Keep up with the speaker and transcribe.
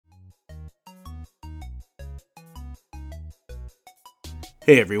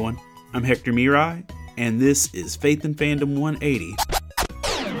Hey everyone, I'm Hector Mirai, and this is Faith and Fandom 180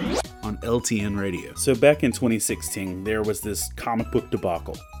 on LTN Radio. So back in 2016, there was this comic book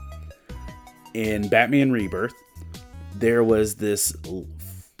debacle. In Batman Rebirth, there was this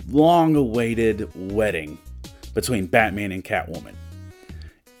long-awaited wedding between Batman and Catwoman.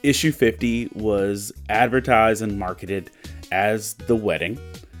 Issue 50 was advertised and marketed as the wedding,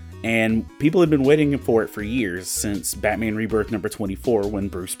 and people had been waiting for it for years, since Batman Rebirth number 24, when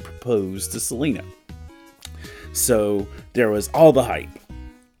Bruce proposed to Selina. So there was all the hype.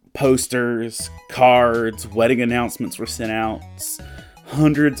 Posters, cards, wedding announcements were sent out,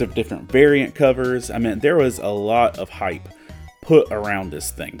 hundreds of different variant covers. I mean, there was a lot of hype put around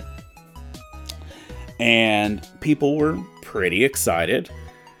this thing. And people were pretty excited.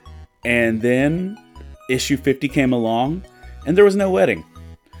 And then issue 50 came along, and there was no wedding.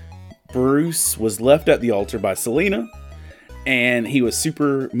 Bruce was left at the altar by Selina, and he was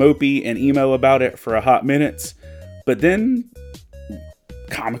super mopey and emo about it for a hot minute. But then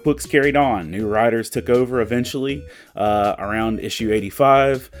comic books carried on. New writers took over eventually around issue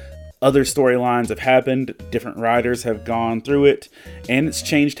 85. Other storylines have happened. Different writers have gone through it, and it's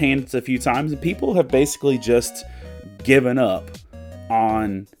changed hands a few times. And people have basically just given up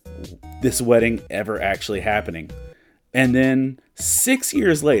on this wedding ever actually happening. And then 6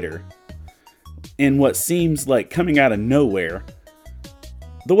 years later, in what seems like coming out of nowhere,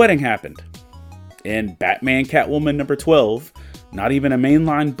 the wedding happened. In Batman Catwoman number 12, not even a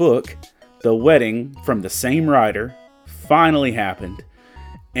mainline book, the wedding from the same writer finally happened,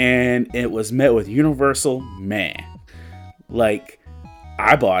 and it was met with universal meh. Like,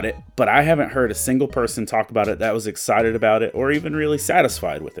 I bought it, but I haven't heard a single person talk about it that was excited about it or even really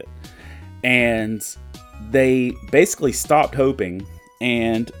satisfied with it. And they basically stopped hoping,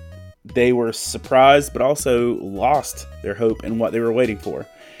 and they were surprised but also lost their hope in what they were waiting for.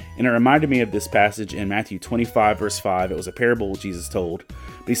 And it reminded me of this passage in Matthew 25 verse 5. It was a parable Jesus told.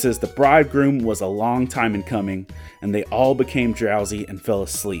 But he says, "The bridegroom was a long time in coming, and they all became drowsy and fell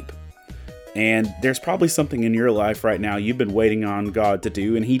asleep." And there's probably something in your life right now you've been waiting on God to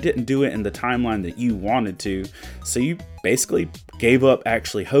do, and he didn't do it in the timeline that you wanted to. So you basically gave up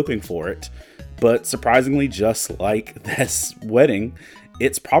actually hoping for it. But surprisingly, just like this wedding,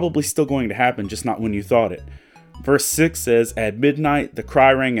 it's probably still going to happen, just not when you thought it. Verse 6 says, "At midnight the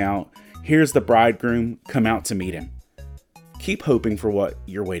cry rang out, 'Here's the bridegroom, come out to meet him.'" Keep hoping for what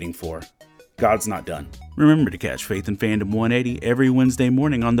you're waiting for. God's not done. Remember to catch Faith and Fandom 180 every Wednesday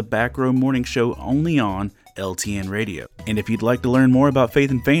morning on the Back Row Morning Show, only on LTN Radio. And if you'd like to learn more about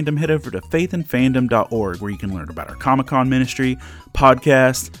Faith and Fandom, head over to faithandfandom.org, where you can learn about our Comic-Con ministry,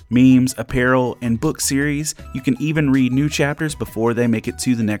 podcasts, memes, apparel, and book series. You can even read new chapters before they make it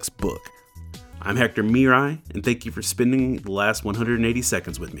to the next book. I'm Hector Mirai, and thank you for spending the last 180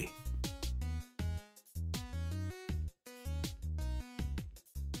 seconds with me.